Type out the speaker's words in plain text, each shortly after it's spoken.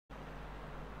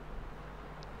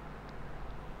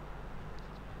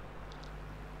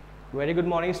Very good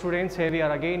morning, students. Here we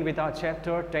are again with our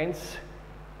chapter tense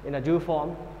in a due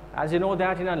form. As you know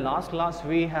that in our last class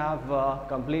we have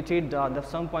completed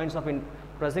some points of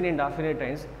present indefinite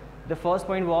tense. The first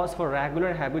point was for regular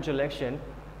and habitual action,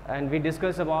 and we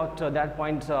discussed about that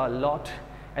point a lot.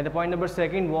 And the point number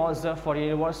second was for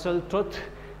universal truth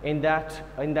in that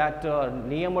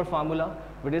niyam or formula.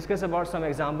 We discussed about some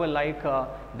example like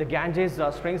the Ganges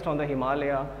springs from the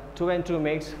Himalaya. 2 and 2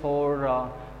 makes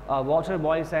 4. Water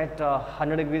boils at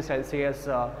 100 degrees Celsius.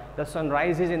 The sun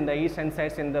rises in the east and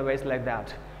sets in the west, like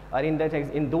that.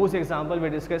 In those examples we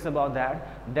discussed about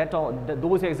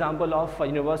those example of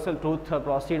universal truth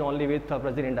proceed only with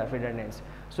present indefinite tense.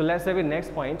 So let's have the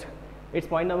next point.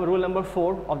 It's rule number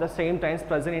 4 of the same tense,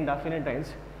 present indefinite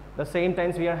tense. The same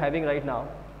tense we are having right now,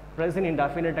 present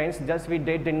indefinite tense, just we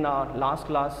did in last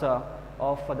class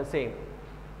of the same.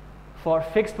 For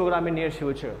fixed program in near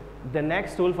future, the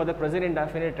next rule for the present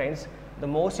indefinite tense, the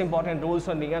most important rules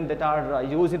or niyam that are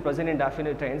used in present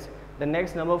indefinite tense. The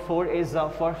next number 4 is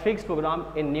for fixed program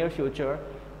in near future.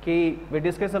 We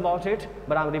discussed about it,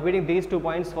 but I'm repeating these 2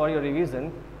 points for your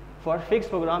revision. For fixed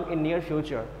program in near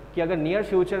future, कि अगर near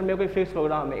future में कोई fixed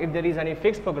program है, if there is any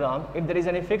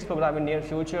fixed program in near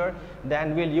future,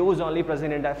 then we'll use only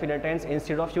present indefinite tense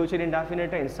instead of future indefinite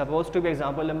tense. Supposed to be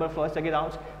example number first, check it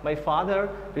out. My father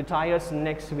retires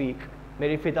next week.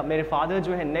 मेरे father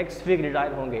जो है next week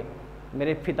retire होंगे.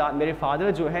 मेरे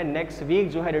father जो है next week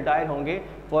जो है retire होंगे.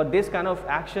 For this kind of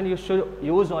action, you should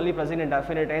use only present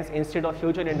indefinite tense instead of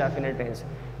future indefinite tense.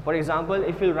 For example,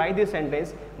 if you write this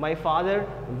sentence, my father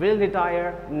will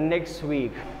retire next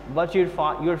week, but your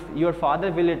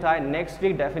father will retire next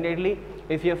week definitely.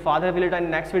 If your father will retire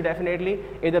next week definitely,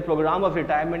 if the program of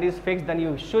retirement is fixed, then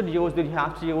you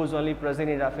have to use only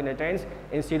present indefinite tense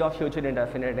instead of future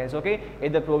indefinite tense. Okay?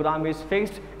 If the program is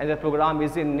fixed and the program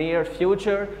is in near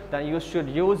future, then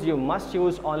you must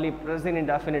use only present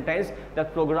indefinite tense. The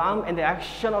program and the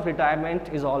action of retirement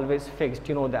is always fixed.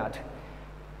 You know that.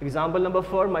 Example number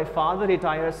 4, my father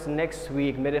retires next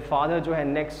week. मेरे father जो है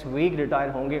next week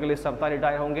retire होंगे, अगले सप्ताह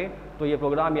retire होंगे. तो ये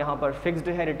program यहाँ पर fixed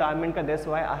है retirement का. That's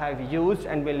why I have used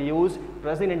and will use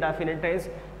present indefinite tense.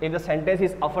 If the sentence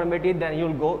is affirmative, then you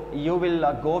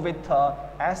will go with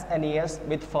S and ES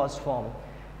with first form.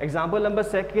 Example number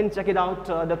 2, check it out.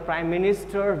 The Prime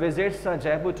Minister visits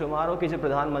Jaipur tomorrow. कि जो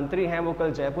प्रधानमंत्री हैं वो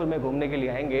कल जयपुर में घूमने के लिए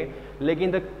आएंगे.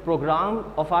 लेकिन the program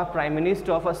of our Prime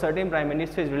Minister, of a certain Prime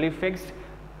Minister, is really fixed.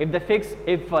 If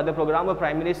the program of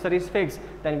Prime Minister is fixed,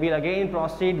 then we'll again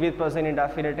proceed with present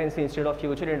indefinite tense instead of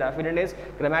future indefinite tense.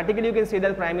 Grammatically, you can say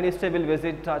that Prime Minister will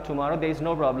visit tomorrow. There is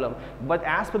no problem. But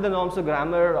as per the norms of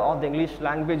grammar of the English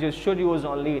language, you should use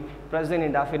only present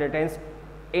indefinite tense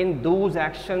in those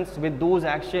actions. With those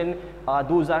action,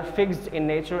 those are fixed in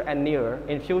nature and near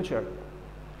in future.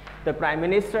 The Prime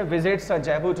Minister visits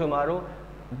Jaipur tomorrow.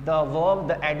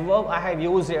 The adverb I have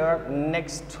used here,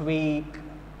 next week,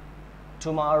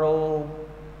 tomorrow,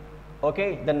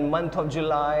 okay, then month of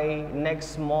July,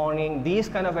 next morning, these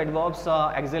kind of adverbs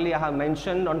actually I have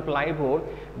mentioned on Plyboard.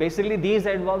 Basically these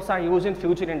adverbs are used in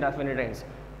future indefinite tense,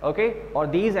 okay, or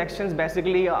these actions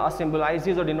basically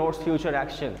symbolizes or denotes future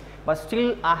action, but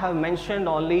still I have mentioned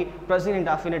only present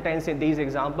indefinite tense in these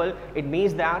example. It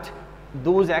means that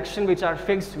those actions which are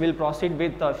fixed will proceed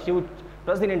with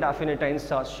present indefinite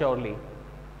tense surely.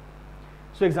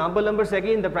 So example number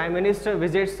 2, the Prime Minister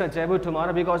visits Jaipur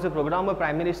tomorrow. Because the program of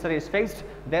Prime Minister is fixed,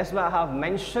 that's why I have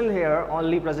mentioned here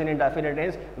only present indefinite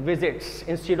tense, visits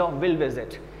instead of will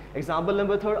visit. Example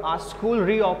number 3, our school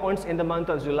reopens in the month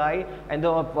of July, and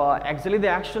actually the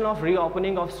action of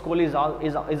reopening of school is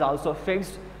also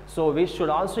fixed. So we should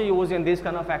also use in this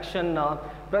kind of action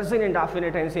present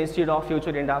indefinite tense instead of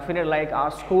future indefinite, like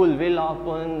our school will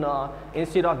open.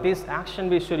 Instead of this action,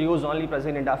 we should use only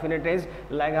present indefinite tense.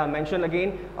 Like I mentioned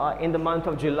again, in the month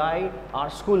of July, our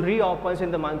school reopens in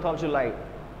the month of July.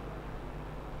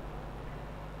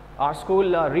 Our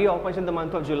school reopens in the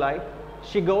month of July.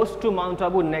 She goes to Mount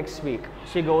Abu next week.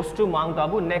 She goes to Mount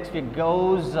Abu next week.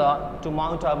 Goes to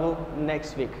Mount Abu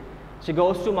next week. She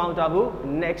goes to Mount Abu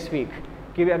next week.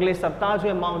 कि वे अगले सप्ताह जो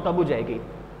है mount Abu जाएगी.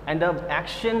 And the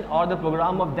action or the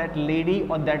program of that lady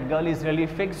or that girl is really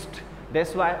fixed.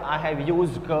 That's why I have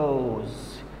used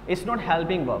goes. It's not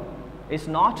helping verb. It's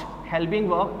not helping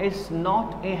verb. It's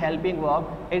not a helping verb.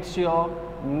 It's your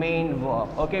main verb.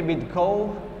 Okay, with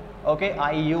go, okay,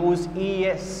 I use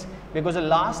es because the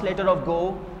last letter of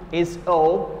go is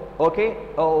o. Okay,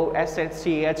 O, S, H,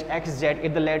 C, H, X, Z.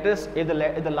 If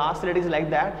the last letter is like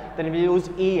that, then we use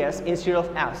ES instead of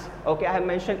S. Okay, I have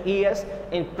mentioned ES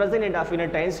in present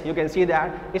indefinite tense. You can see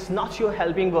that it's not your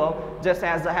helping verb, just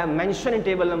as I have mentioned in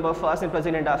table number first in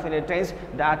present indefinite tense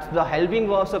that the helping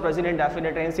verbs of present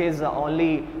indefinite tense is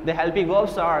only the helping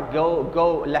verbs are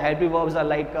go. The helping verbs are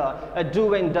like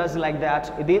do and does, like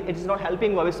that. It is not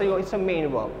helping verb. It's a main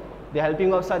verb. The helping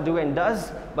verbs are do and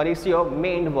does, but it's your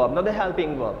main verb, not the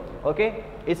helping verb. Okay,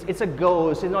 it's a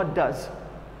goes, it's not does.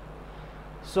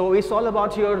 So it's all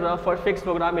about your fixed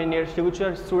program in your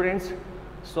future, students.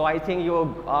 So I think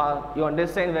you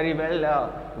understand very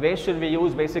well where should we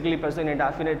use basically present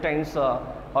indefinite tense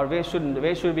or where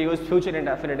should we use future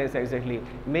indefinite tense exactly.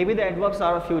 Maybe the adverbs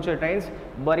are of future tense,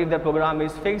 but if the program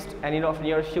is fixed and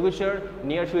near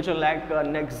future like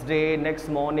next day, next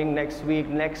morning, next week,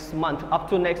 next month, up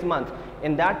to next month,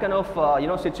 in that kind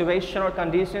of situation or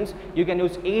conditions, you can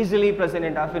use easily present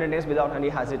indefinite tense without any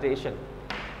hesitation.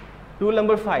 Rule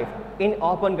number 5, in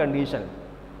open condition.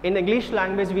 In English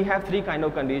language, we have three kind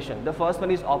of condition. The first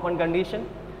one is open condition.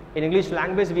 In English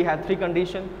language, we have three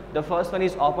condition. The first one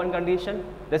is open condition.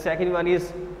 The second one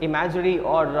is imaginary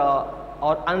or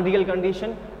unreal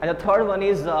condition. And the third one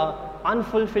is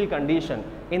unfulfilled condition.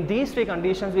 In these three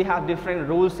conditions, we have different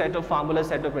rules, set of formulas,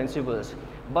 set of principles.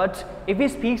 But if we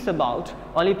speaks about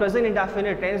only present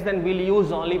indefinite tense, then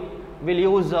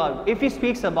if he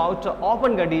speaks about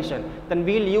open condition, then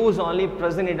we'll use only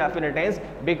present indefinite tense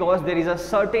because there is a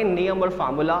certain name or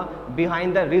formula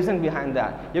behind the reason behind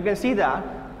that. You can see that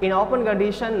in open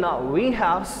condition now we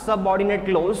have subordinate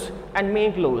clause and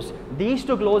main clause. These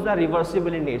two clauses are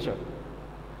reversible in nature.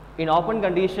 In open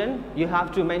condition, you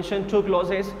have to mention two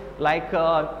clauses, like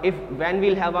when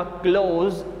we'll have a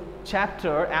clause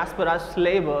chapter as per our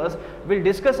syllabus, we'll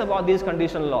discuss about these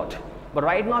conditions a lot. But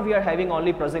right now we are having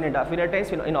only present indefinite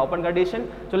tense in open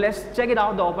condition. So let's check it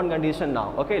out, the open condition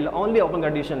now. Okay, only open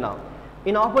condition now.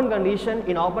 In open condition,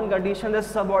 the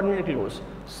subordinate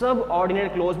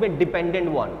clause means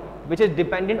dependent one, which is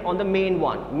dependent on the main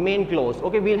one, main clause.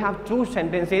 Okay, we'll have two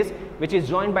sentences which is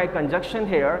joined by conjunction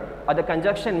here, or the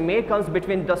conjunction may comes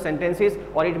between the sentences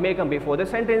or it may come before the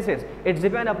sentences. It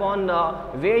depends upon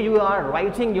where you are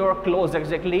writing your clause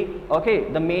exactly. Okay,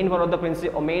 the main one or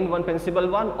the main one, principal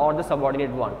one, or the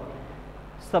subordinate one.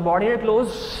 Subordinate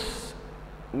clause,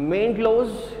 main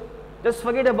clause. Just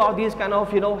forget about these kind of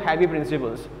heavy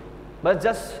principles. But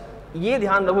just ये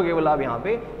ध्यान रखो केवल आप यहाँ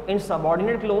पे in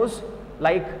subordinate clause,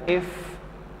 like if,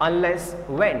 unless,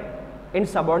 when. In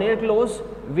subordinate clause,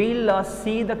 we'll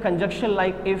see the conjunction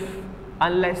like if,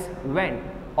 unless, when.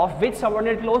 Of which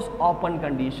subordinate clause? Open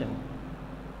condition.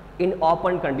 In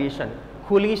open condition,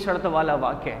 खुली शर्त वाला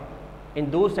वाक्य. In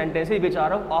those sentences which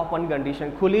are of open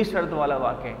condition, खुली शर्त वाला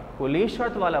वाक्य, खुली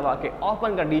शर्त वाला वाक्य,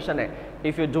 open condition है.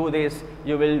 If you do this,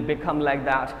 you will become like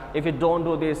that. If you don't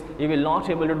do this, you will not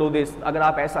able to do this. अगर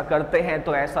आप ऐसा करते हैं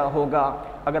तो ऐसा होगा.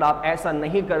 अगर आप ऐसा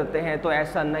नहीं करते हैं तो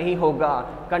ऐसा नहीं होगा.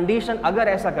 कंडीशन अगर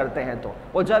ऐसा करते हैं तो,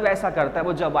 वो जब ऐसा करता है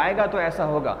वो जब आएगा तो ऐसा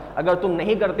होगा. अगर तुम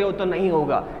नहीं करते हो तो नहीं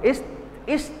होगा.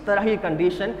 इस तरह की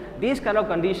condition, these kind of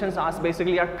conditions are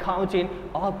basically are counting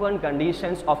open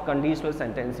conditions of conditional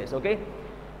sentences. Okay,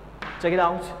 check it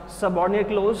out. Subordinate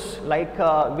clause, like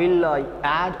will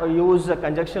add or use a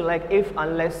conjunction like if,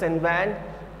 unless and when.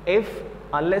 If,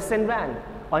 unless and when.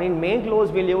 Or in main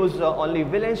clause, we'll use only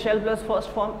will and shall plus first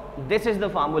form. This is the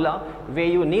formula where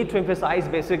you need to emphasize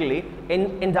basically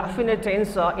in indefinite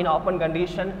tense in open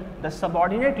condition, the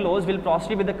subordinate clause will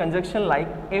proceed with the conjunction like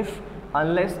if,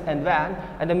 unless and when,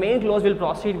 and the main clause will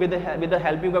proceed with the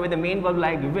helping verb with the main verb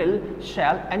like will,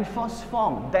 shall and first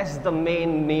form. That's the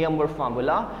main name or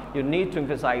formula you need to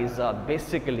emphasize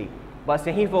basically. बस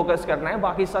यही focus करना है,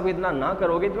 बाकी सब इतना ना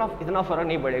करोगे इतना फर्क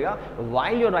नहीं पड़ेगा.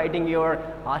 While you're writing your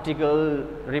article,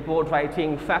 report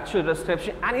writing, factual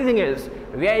description, anything else,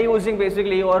 we are using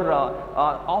basically your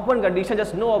open condition.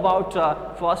 Just know about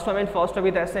first form and first form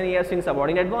with S and ES in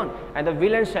subordinate one, and the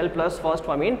will and shall plus first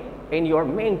form in your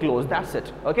main clause. That's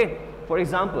it. Okay. For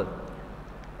example,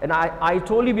 and I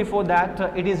told you before that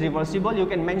it is reversible. You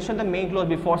can mention the main clause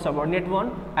before subordinate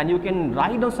one, and you can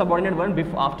write down subordinate one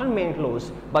after main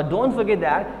clause. But don't forget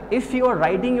that if you are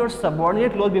writing your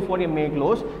subordinate clause before your main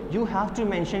clause, you have to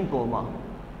mention comma.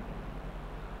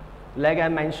 Like I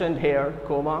mentioned here,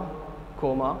 comma,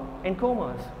 comma, and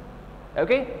commas.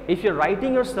 Okay, if you're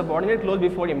writing your subordinate clause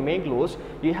before your main clause,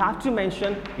 you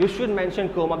should mention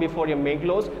comma before your main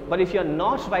clause. But if you're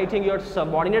not writing your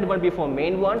subordinate one before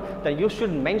main one, then you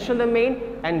should mention the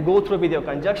main and go through with your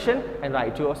conjunction and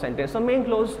write your sentence of main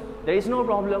clause. There is no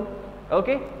problem.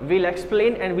 Okay, we'll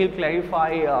explain and we'll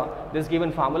clarify this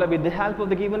given formula with the help of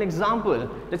the given example.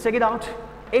 Let's check it out.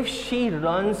 If she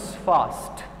runs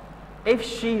fast, if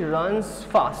she runs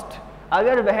fast,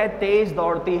 अगर वह तेज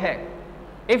दौड़ती है,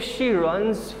 if she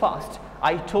runs fast,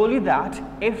 I told you that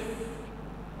if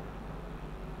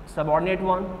subordinate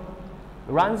one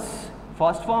runs,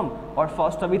 first form or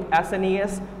first term with s and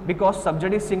es, because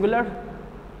subject is singular,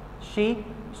 she,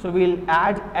 so we'll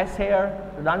add s here,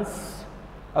 runs.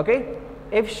 Okay,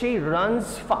 if she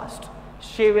runs fast,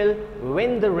 she will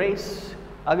win the race.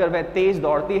 अगर वह तेज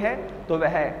दौड़ती है तो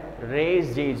वह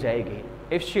race जीत जाएगी.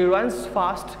 If she runs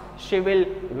fast, she will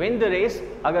win the race.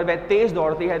 अगर वह तेज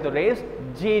दौड़ती है तो रेस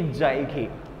जीत जाएगी.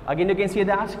 Again you can see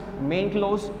that main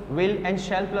clause will and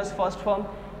shall plus first form.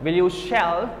 Will you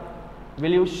shall,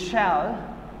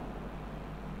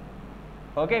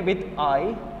 okay, with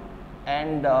I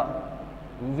and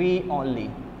we only.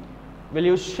 Will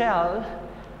you shall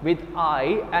with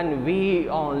I and we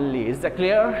only. Is that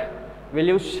clear? Will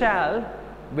you shall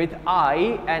with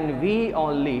I and we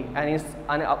only, and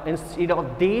instead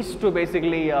of these two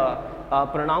basically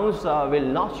pronouns will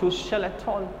not use shall at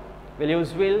all. Will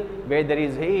use will where there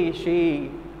is he,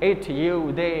 she, it,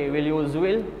 you, they. Will use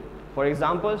will. For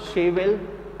example, she will,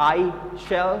 I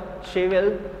shall, she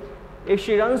will. If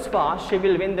she runs fast, she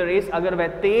will win the race. अगर वह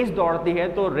तेज दौड़ती है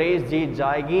तो race जीत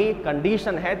जाएगी.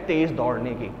 Condition है तेज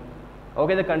दौड़ने की.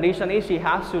 Okay, the condition is she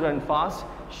has to run fast.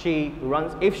 She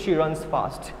runs if she runs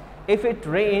fast. If it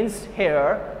rains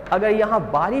here, अगर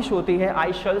यहाँ बारिश होती है,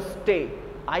 I shall stay.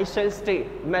 I shall stay.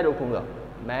 मैं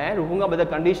रुकूंगा. But the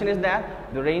condition is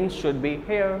that the rain should be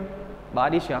here.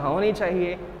 बारिश यहाँ होनी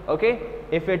चाहिए. Okay.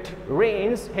 If it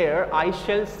rains here, I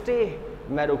shall stay.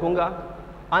 मैं रुकूंगा.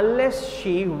 Unless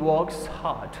she works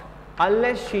hard.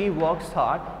 Unless she works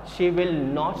hard, she will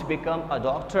not become a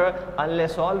doctor.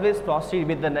 Unless always proceed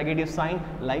with the negative sign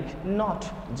like not.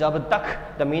 जब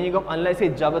तक, the meaning of unless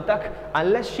is जब तक.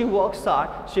 Unless she works hard,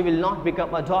 she will not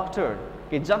become a doctor.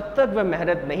 कि जब तक वह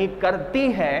मेहनत नहीं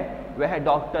करती है, वह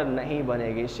डॉक्टर नहीं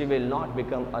बनेगी. She will not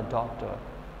become a doctor.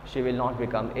 She will not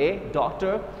become a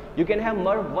doctor. You can have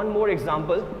one more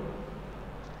example,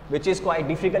 which is quite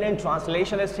difficult in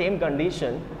translation. The same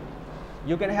condition.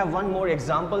 You can have one more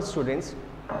example, students.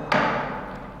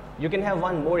 You can have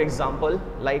one more example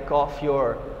like of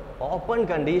your open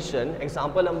condition.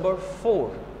 Example number 4.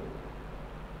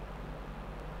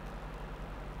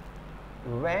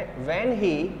 When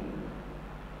he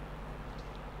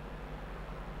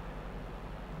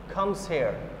comes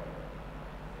here,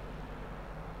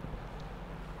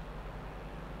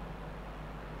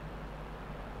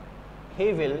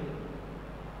 he will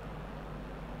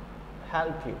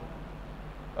help you.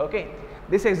 Okay,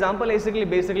 this example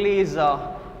basically is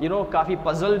काफी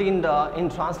puzzled in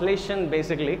translation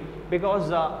basically,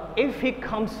 because if he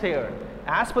comes here,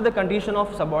 as per the condition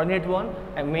of subordinate one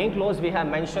and main clause, we have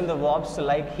mentioned the verbs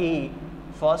like he,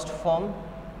 first form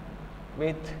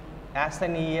with s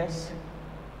and es.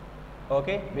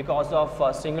 Okay, because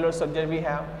of singular subject we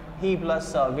have he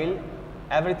plus will,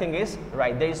 everything is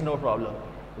right, there is no problem.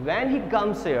 When he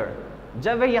comes here,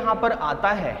 जब वह यहाँ पर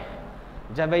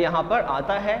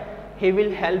आता है, he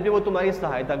will help you, वो तुम्हारी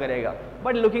सहायता करेगा.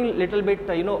 But looking little bit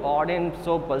odd and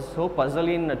so puzzle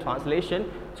in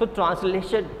translation. So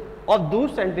translation of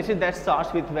those sentences that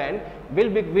starts with when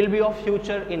will be of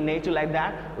future in nature like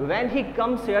that. When he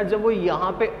comes here, जब वो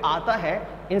यहाँ पे आता है,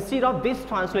 instead of this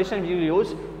translation we will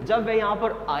use, जब वह यहाँ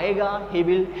पर आएगा, he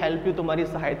will help you, तुम्हारी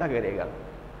सहायता करेगा.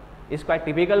 It's quite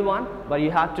typical one, but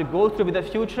you have to go through with the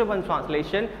future one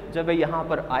translation. जब वह यहाँ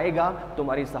पर आएगा,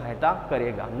 तुम्हारी सहायता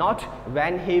करेगा. Not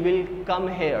when he will come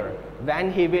here.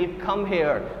 When he will come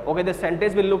here. Okay, the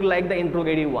sentence will look like the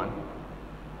interrogative one.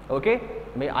 Okay,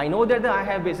 I know that I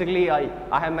have basically I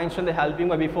have mentioned the helping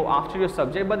verb before after your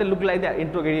subject, but they look like the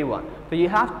interrogative one. So you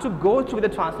have to go through the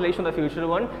translation of the future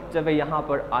one. जब वह यहाँ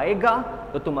पर आएगा,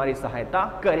 तो तुम्हारी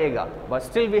सहायता करेगा. But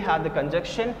still we have the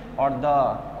conjunction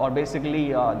or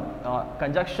basically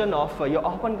conjunction of your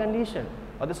open condition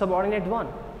or the subordinate one.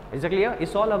 Is it clear?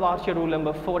 It's all about your rule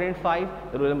number 4 and 5.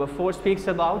 The rule number 4 speaks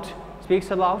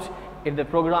about if the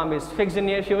program is fixed in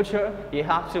near future, you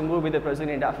have to move with the present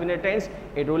indefinite tense.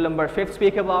 In rule number 5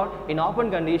 speak about in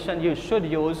open condition, you should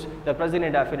use the present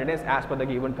indefinite tense as per the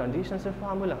given conditions and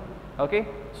formula. Okay,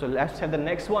 so let's have the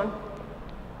next one.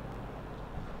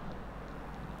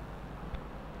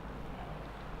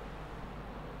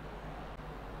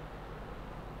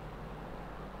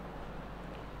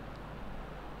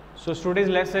 So students,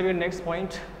 let's have your next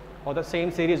point of the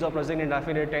same series of present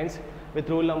indefinite tense with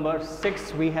rule number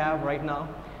 6 we have right now.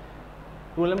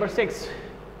 Rule number 6,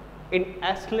 in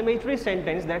exclamatory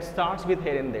sentence that starts with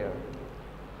here and there.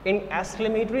 in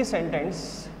exclamatory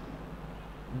sentence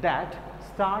that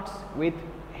starts with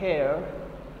here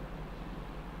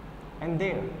and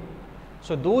there.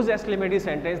 So those exclamatory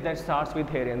sentence that starts with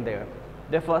here and there.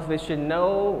 The first we should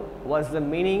know what's the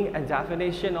meaning and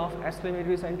definition of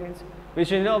exclamatory sentence. We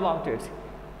should know about it.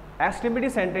 Exclamatory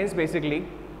sentence basically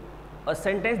a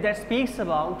sentence that speaks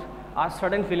about our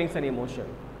certain feelings and emotion.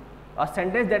 A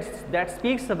sentence that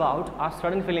speaks about our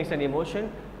certain feelings and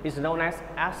emotion is known as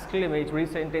exclamatory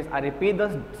sentence. I repeat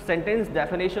the sentence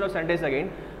definition of sentence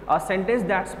again. A sentence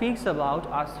that speaks about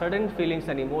our certain feelings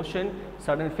and emotion,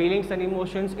 certain feelings and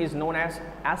emotions is known as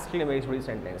exclamatory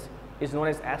sentence. Is known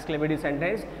as exclamatory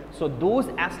sentence. So those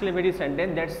exclamatory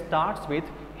sentence that starts with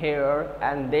here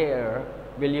and there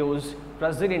will use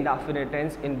present indefinite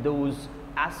tense in those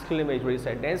exclamatory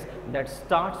sentence that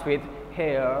starts with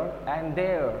here and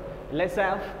there. Let's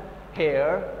have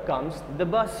here comes the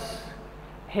bus.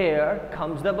 Here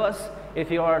comes the bus. If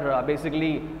you are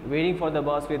basically waiting for the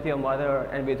bus with your mother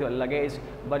and with your luggage,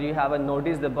 but you haven't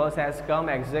noticed the bus has come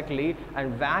exactly,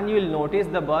 and when you will notice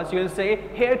the bus, you will say,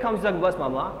 here comes the bus,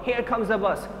 mama, here comes the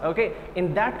bus. Okay,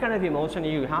 in that kind of emotion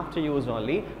you have to use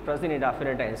only present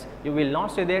indefinite tense. You will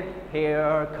not say that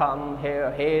here come,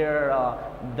 here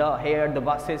the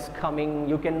bus is coming.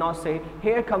 You cannot say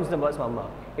here comes the bus, mama.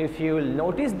 If you will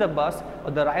notice the bus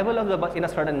or the arrival of the bus in a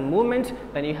certain moment,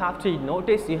 then you have to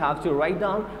notice, you have to write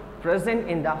down present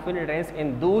indefinite tense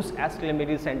in those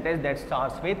exclamatory sentence that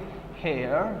starts with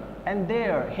here and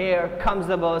there. Here comes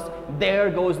the bus,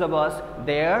 there goes the bus,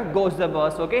 there goes the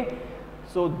bus. Okay,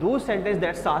 so those sentences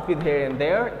that start with here and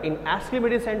there, in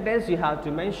exclamatory sentence you have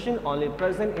to mention only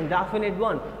present indefinite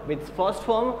one with first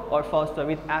form or first term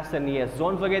with s and es.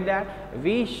 Don't forget that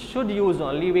we should use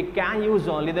only, we can use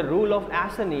only the rule of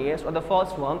s and es or the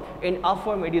first form in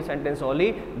affirmative sentence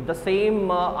only. The same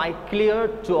I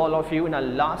cleared to all of you in our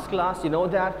last class. You know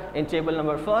that in table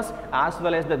number first, as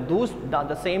well as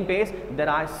the same page that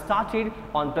I started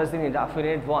on present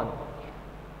indefinite one.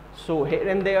 So here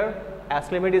and there,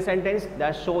 exclamatory sentence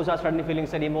that shows our certain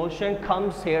feelings and emotion.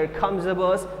 Comes, here comes the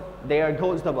bus, there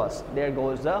goes the bus, there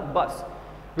goes the bus.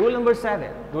 Rule number 7.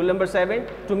 Rule number 7,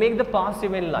 to make the past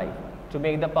event live. To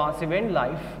make the past event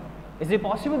live. Is it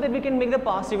possible that we can make the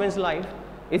past events live?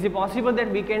 Is it possible that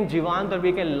we can jivant or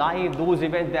we can live those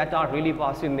events that are really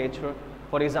past in nature?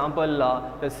 For example,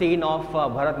 the scene of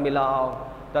Bharat Milav,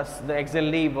 the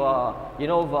exilic, the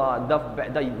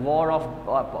war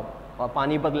of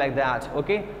Panipat, like that.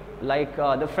 Okay, like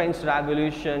the French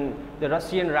Revolution, the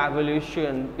Russian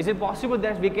Revolution. Is it possible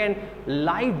that we can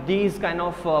live these kind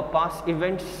of past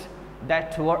events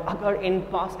that were occur in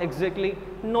past exactly?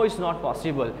 No, it's not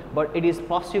possible, but it is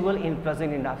possible in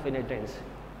present indefinite tense.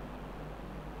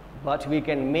 But we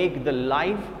can make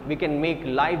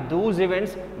live those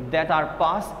events that are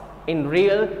past in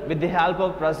real with the help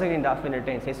of present indefinite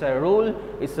tense. It's a rule,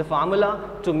 it's a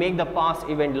formula to make the past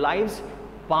event lives.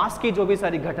 Past की जो भी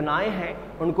सारी घटनाएं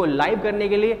हैं उनको live करने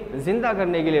के लिए, जिंदा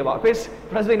करने के लिए वापस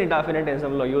प्रेजेंट इंडेफिनिट टेंस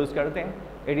हम लोग यूज करते हैं.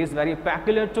 It is very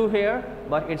peculiar to hear,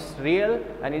 but it's real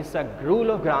and it's a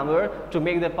rule of grammar. To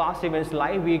make the past events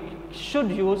live, we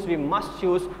must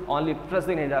use only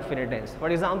present indefinite tense. For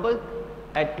example,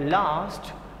 at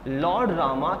last Lord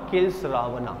Rama kills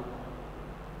Ravana.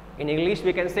 In English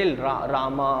we can say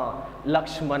Rama,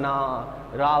 Lakshmana,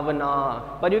 Ravana,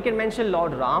 but you can mention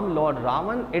Lord Ram, Lord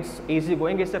Raman. It's easy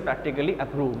going, it's practically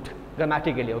approved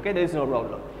grammatically. Okay, there is no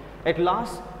problem. At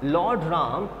last Lord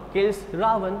Ram kills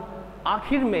Ravan.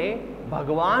 आखिर में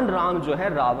भगवान राम जो है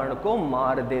रावण को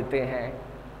मार देते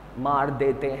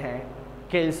हैं.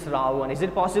 Kills Ravan. Is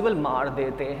it possible? मार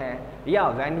देते हैं. Yeah,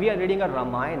 when we are reading a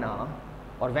Ramayana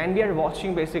or when we are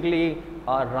watching basically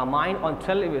a Ramayana on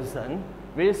television,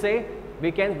 we'll say,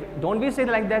 don't we say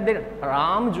like that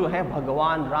Ram जो है,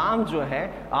 भगवान राम जो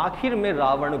है आखिर में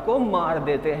रावण को मार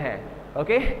देते हैं.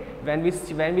 Okay, when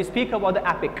we speak about the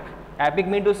epic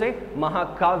mean to say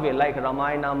Mahakavya, like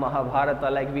Ramayana, Mahabharata,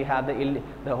 like we have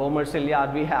the Homer's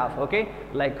Iliad we have. Okay,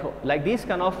 like these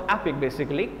kind of epic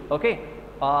basically. Okay,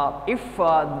 if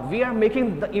we are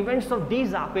making the events of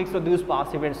these epics or these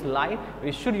past events live,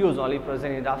 we should use only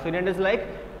present indefinite. It's like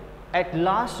at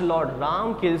last Lord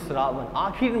Ram kills Ravan.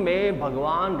 आखिर में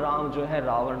भगवान राम जो है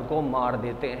रावण को मार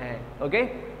देते हैं. Okay,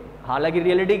 हालांकि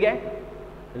रियलिटी क्या है?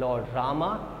 Lord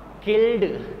Rama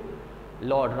killed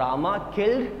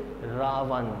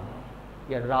Ravan.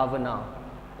 Yeah, Ravana.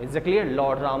 Is it clear?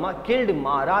 Lord Rama killed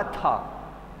Maratha.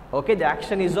 Okay, the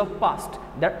action is of past,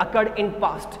 that occurred in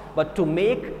past. But to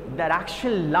make that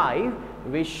action live,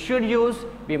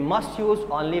 we must use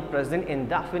only present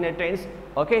indefinite tense.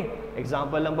 Okay,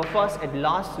 example number first, at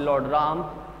last Lord Ram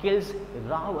kills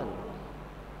Ravan.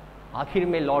 आखिर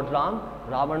में Lord Ram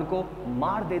Ravan को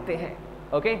मार देते हैं.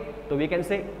 Okay, so we can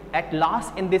say at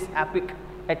last in this epic,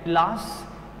 at last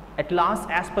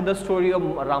as per the story of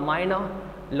Ramayana,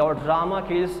 Lord Rama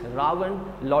kills Ravan,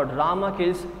 Lord Rama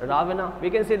kills Ravana. We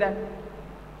can say that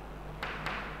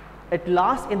at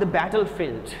last in the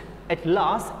battlefield, at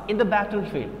last in the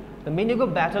battlefield. The meaning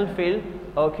of battlefield,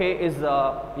 okay, is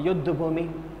Yuddha Bhumi.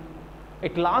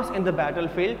 At last in the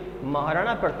battlefield,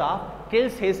 Maharana Pratap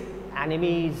kills his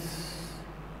enemies,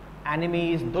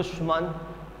 dushman.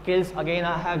 Kills, again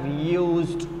I have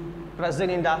used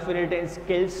present indefinite tense,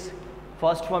 kills,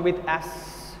 first form with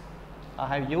S. I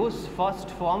have used first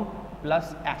form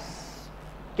plus S.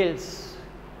 Kills.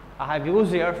 I have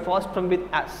used here first form with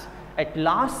S. At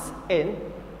last in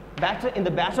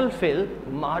the battlefield,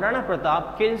 Maharana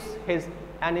Pratap kills his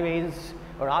enemies.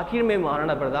 और आखिर में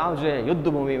महाराणा प्रताप जो है युद्ध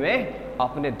भूमि में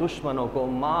अपने दुश्मनों को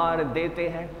मार देते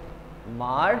हैं.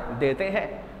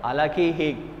 हालांकि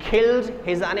he killed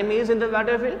his enemies in the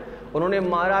battlefield, उन्होंने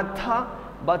मारा था,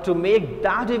 but to make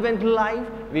that event live,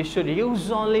 we should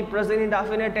use only present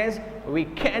indefinite tense. We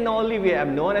have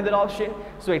no other option.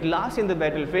 So at last in the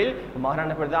battlefield,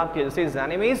 Maharana Pratap kills his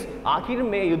enemies. आखिर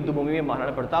में युद्ध भूमि में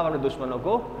महाराणा प्रताप अपने दुश्मनों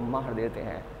को मार देते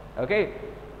हैं. Okay,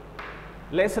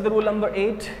 let's say the rule number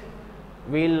 8.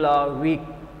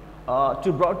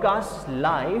 To broadcast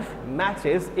live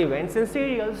matches, events and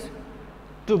serials.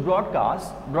 To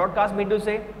broadcast mean to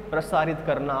say प्रसारित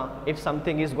करना. If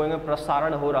something is going on,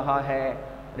 प्रसारण हो रहा है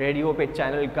रेडियो पे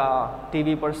चैनल का,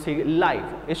 टीवी पर live,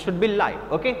 it should be live.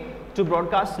 Okay, to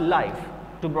broadcast live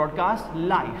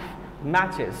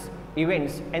matches,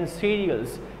 events and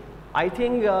serials. I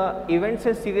think events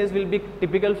and series will be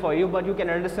typical for you, but you can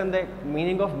understand the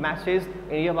meaning of matches.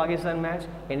 India-Pakistan match,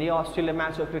 India-Australia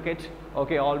match of cricket.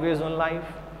 Okay, always on live.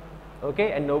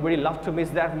 Okay, and nobody loves to miss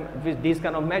these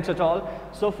kind of match at all.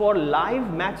 So for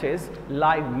live matches,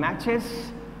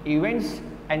 events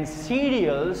and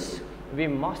serials, we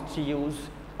must use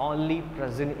only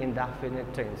present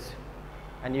indefinite tense.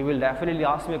 And you will definitely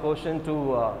ask me a question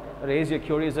to raise your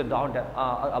curious doubt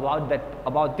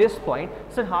about this point.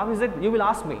 So how is it? You will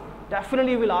ask me.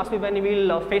 Definitely you will ask me when we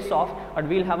will face off, and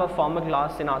we will have a formal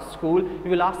class in our school.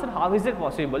 You will ask that how is it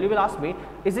possible? You will ask me,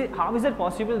 how is it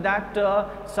possible that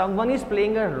someone is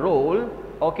playing a role,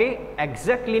 okay,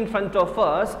 exactly in front of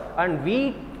us, and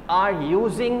we are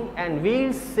using and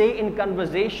we'll say in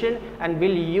conversation and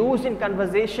we'll use in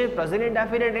conversation present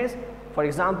indefinite tense. For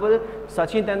example,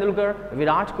 Sachin Tendulkar,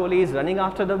 Virat Kohli is running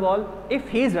after the ball. If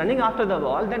he is running after the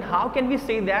ball, then how can we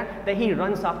say that he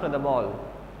runs after the ball?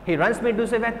 He runs mean to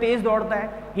say वह तेज दौड़ता है.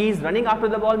 He is running after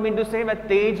the ball mean to say वह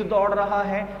तेज दौड़ रहा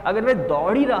है. अगर वह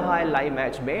दौड़ ही रहा है लाइव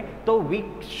मैच में, तो we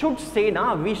should say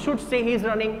he is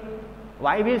running.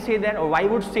 Why will say that, or why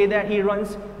would say that he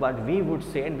runs? But we would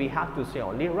say, and we have to say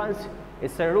only runs.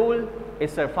 It's a rule.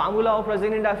 It's a formula of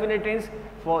present indefinite tense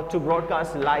to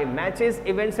broadcast live matches,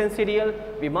 events and serial.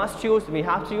 We have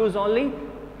to use only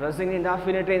present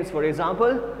indefinite tense. For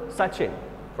example, Sachin.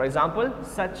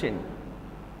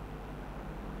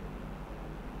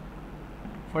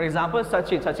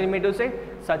 Sachin mean to say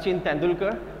Sachin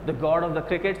Tendulkar, the god of the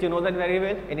cricket. You know that very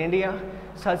well in India.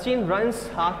 Sachin runs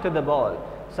after the ball.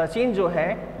 Sachin जो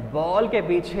है ball के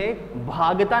पीछे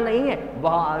भागता नहीं है,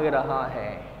 भाग रहा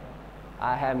है.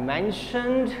 I have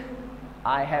mentioned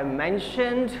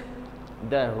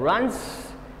the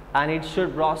runs, and it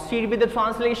should proceed with the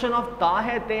translation of ता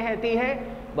है, ते है, ती है.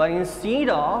 But instead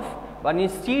of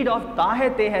ता है,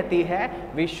 ते है, ती है,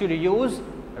 we should use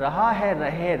रहा है,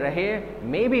 रहे, रहे.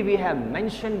 Maybe we have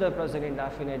mentioned the present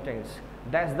indefinite tense.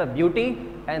 That's the beauty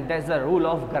and that's the rule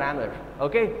of grammar.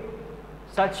 Okay.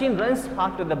 Sachin runs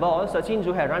after the ball. Sachin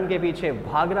जो है रन के पीछे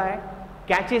भाग रहा है.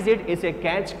 Catches it, इसे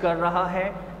कैच कर रहा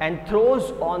है. And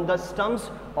throws on the stumps,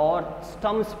 और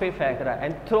stumps पे फेंक रहा है.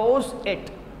 And throws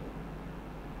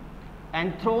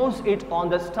it on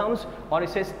the stumps, और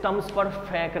इसे stumps पर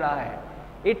फेंक रहा है.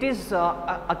 It is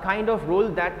a kind of rule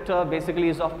that basically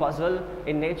is of puzzle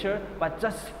in nature, but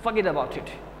just forget about it.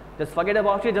 Just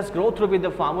go through with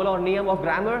the formula or niyam of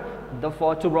grammar.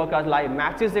 To broadcast live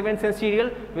matches, events and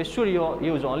serial, we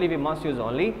must use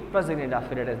only present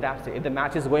indefinite tense. That's it. If the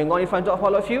match is going on in front of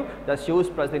all of you, just use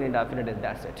present indefinite tense.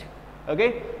 That's it.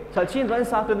 Okay. Sachin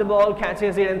runs after the ball,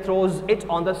 catches it and throws it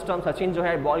on the stump. Sachin जो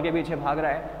है ball के पीछे भाग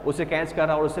रहा है, उसे catch कर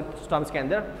रहा है और उसे स्टंप्स के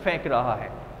अंदर फेंक रहा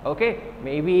है. Okay.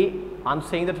 Maybe I'm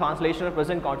saying the translation of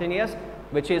present continuous,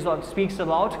 which is what speaks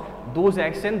about those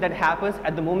actions that happens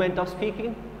at the moment of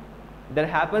speaking. That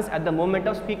happens at the moment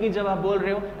of speaking जब आप बोल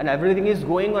रहे हो, and everything is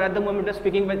going on at the moment of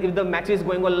speaking. When if the match is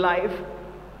going on live,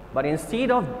 But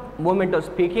instead of movement of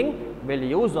speaking, we'll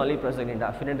use only present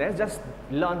indefinite tense. Just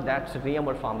learn that rhyme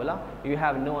or formula. You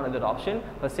have no another option.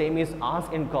 The same is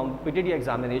asked in competitive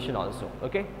examination also.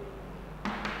 Okay.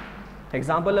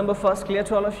 Example number first, clear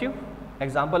to all of you?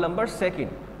 Example number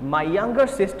second. My younger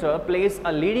sister plays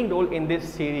a leading role in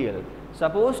this serial.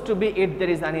 Supposed to be, if there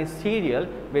is any serial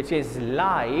which is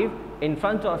live in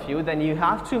front of you, then you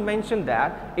have to mention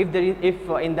that if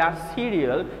in that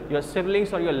serial your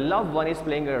siblings or your loved one is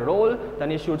playing a role,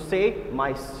 then you should say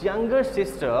my younger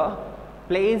sister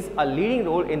plays a leading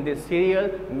role in this serial.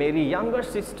 मेरी younger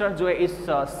sister जो है इस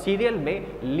serial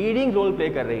में leading role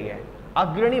play कर रही है,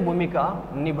 अग्रणी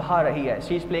भूमिका निभा रही है.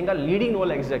 She is playing a leading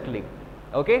role exactly.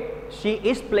 Okay, she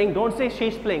is playing. Don't say she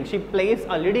is playing. She plays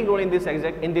a leading role in this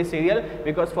serial,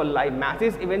 because for live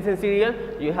matches, events in serial,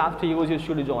 you have to use, you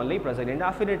should use only present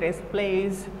indefinite tense.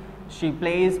 Plays. She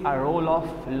plays a role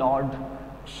of Lord.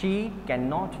 She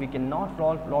cannot. We cannot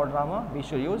Lord Rama. We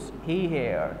should use he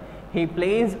here. He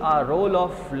plays a role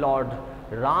of Lord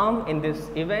Ram in this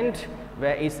event.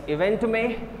 Where is event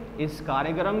में, इस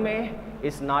कार्यक्रम में,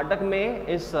 इस नाटक में,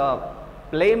 इस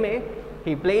play में,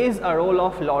 he plays a role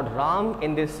of Lord Ram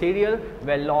in this serial,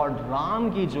 where Lord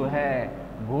Ram की जो है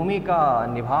भूमिका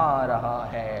निभा रहा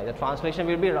है. The translation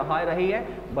will be रहा रही है,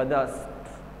 but the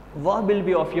verb will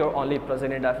be of your only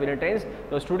present indefinite tense.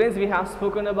 So students, we have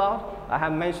spoken about, I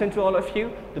have mentioned to all of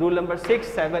you the rule number 6,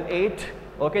 7, 8.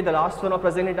 Okay, the last one of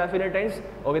present indefinite tense.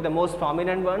 Okay, the most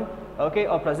prominent one. Okay,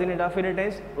 of present indefinite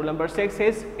tense. Rule number 6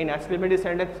 is in exclamatory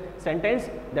sentence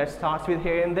that starts with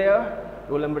here and there.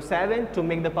 Rule number 7, to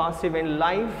make the past event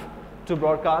live, to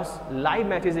broadcast live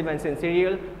matches events in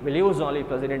serial, will use only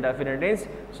present indefinite tense.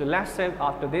 So let's say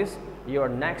after this, your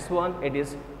next one, it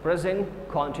is present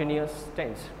continuous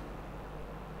tense.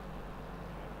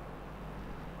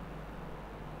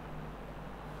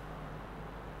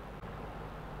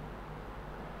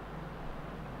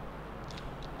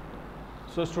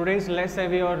 So students, let's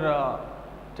have your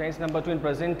tense number 2 in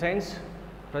present tense,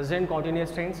 present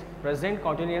continuous tense, present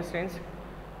continuous tense.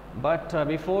 But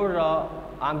before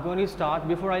I'm going to start,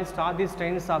 before I start this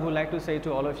tense, I would like to say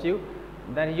to all of you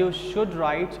that you should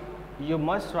write, you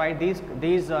must write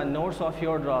these notes of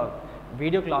your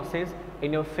video classes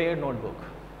in your fair notebook.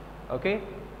 Okay,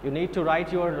 you need to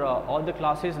write your all the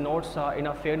classes notes in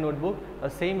a fair notebook. The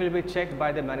same will be checked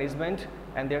by the management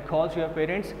and their call to your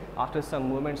parents after some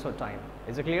moments of time.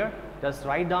 Is it clear? Just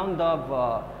write down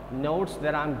the notes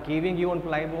that I'm giving you on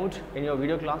plywood in your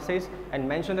video classes and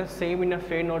mention the same in a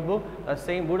fair notebook. The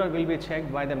same would or will be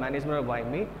checked by the management or by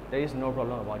me. There is no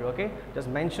problem about it. Okay, just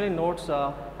mention in notes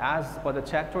as per the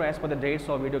chapter, as per the dates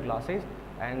of video classes,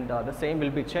 and the same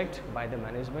will be checked by the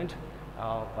management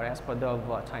or as per the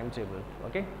timetable.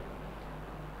 Okay.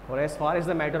 Or as far as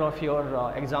the matter of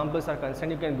your examples are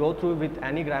concerned, you can go through with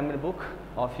any grammar book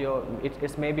of your,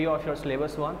 it may be of your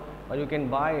syllabus one, or you can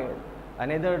buy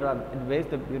another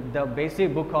the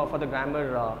basic book for the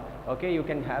grammar. Okay, you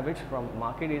can have it from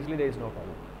market easily, there is no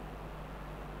problem.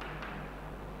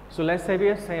 So let's say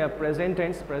we say a present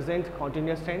tense, present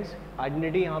continuous tense.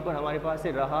 Identity यहाँ पर हमारे पास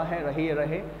से रहा है, रही है,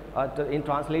 रहे. In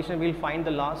translation we'll find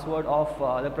the last word of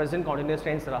the present continuous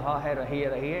tense रहा है, रही है,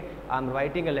 रही है. I'm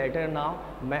writing a letter now.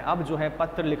 मैं अब जो है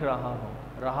पत्र लिख रहा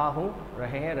हूँ,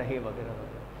 रहे हैं, रहे वगैरह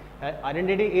वगैरह.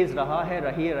 Identity is रहा है,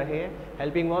 रही है, रहे है.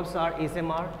 Helping verbs are is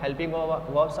MR. Helping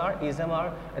verbs are is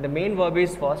MR. And the main verb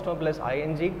is first one plus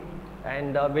ing.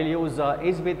 And we'll use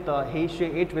is with he, she,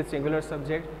 it with singular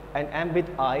subject, and am with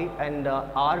I, and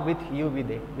are with you, with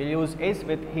they. We'll use is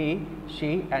with he,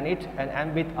 she, and it, and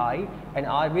am with I, and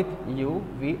are with you,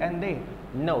 we, and they.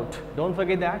 Note, don't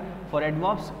forget that for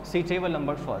adverbs, see table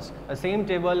number first. The same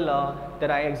table that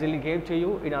I actually gave to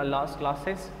you in our last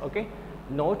classes. Okay.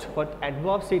 Note, for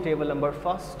adverbs, see table number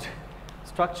first.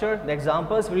 Structure, the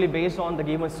examples will be based on the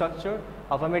given structure.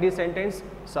 Affirmative sentence,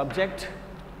 subject,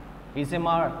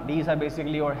 SMR, these are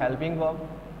basically your helping verb.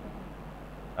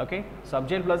 Okay,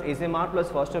 subject plus SMR plus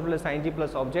first plus ing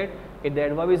plus object. If the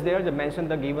adverb is there, just mention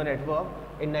the given adverb.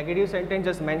 In negative sentence,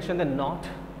 just mention the not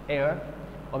here.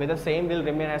 Okay, the same will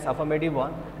remain as affirmative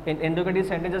one. In interrogative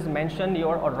sentence, just mention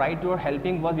your or write your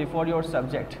helping verb before your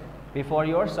subject. Before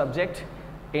your subject.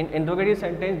 In interrogative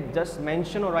sentence, just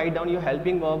mention or write down your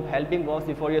helping verbs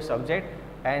before your subject,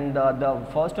 and the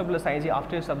first plus ing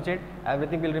after your subject.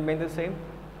 Everything will remain the same.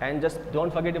 And just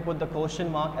don't forget to put the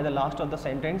question mark at the last of the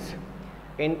sentence.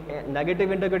 In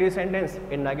negative interrogative sentence,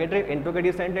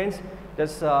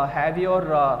 just have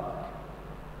your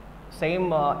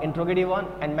same interrogative one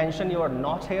and mention your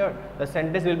not here. The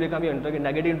sentence will become your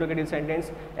negative interrogative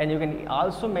sentence, and you can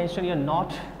also mention your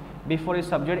not before your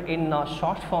subject in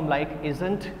short form like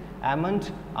isn't,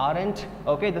 amn't, aren't,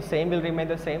 okay, the same will remain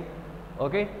the same.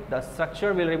 Okay, the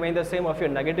structure will remain the same of your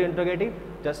negative interrogative.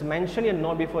 Just mention your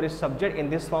note before its subject in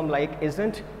this form like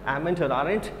isn't, amn't or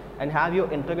aren't, and have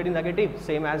your interrogative negative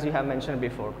same as you have mentioned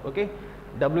before. Okay,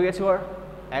 WH word,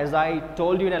 as I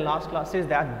told you in the last classes,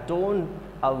 that don't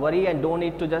worry and don't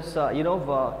need to just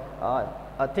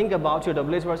think about your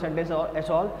WH word sentence at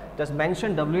all. Just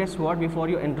mention WH word before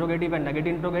your interrogative and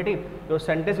negative interrogative. Your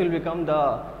sentence will become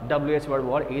the WH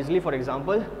word easily. For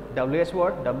example, WH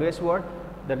word,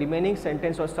 the remaining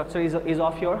sentence or structure is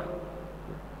of your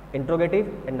interrogative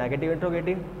and negative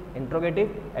interrogative, interrogative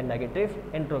and negative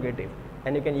interrogative.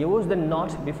 And you can use the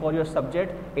not before your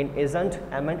subject in isn't,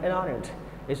 amn't and aren't.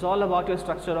 It's all about your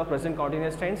structure of present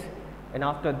continuous tense. And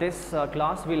after this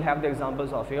class, we'll have the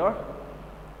examples of your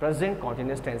present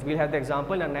continuous tense. We'll have the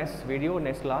example in the next video,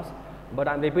 next class. But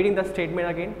I'm repeating the statement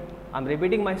again. I'm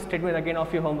repeating my statement again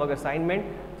of your homework assignment.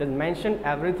 Just mention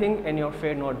everything in your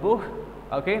fair notebook,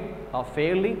 okay,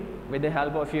 fairly with the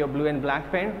help of your blue and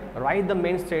black pen. Write the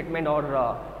main statement or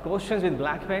questions with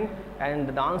black pen, and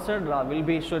the answer will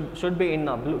be should be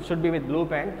with blue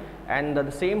pen, and the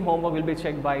same homework will be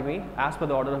checked by me as per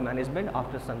the order of management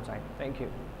after some time. Thank you.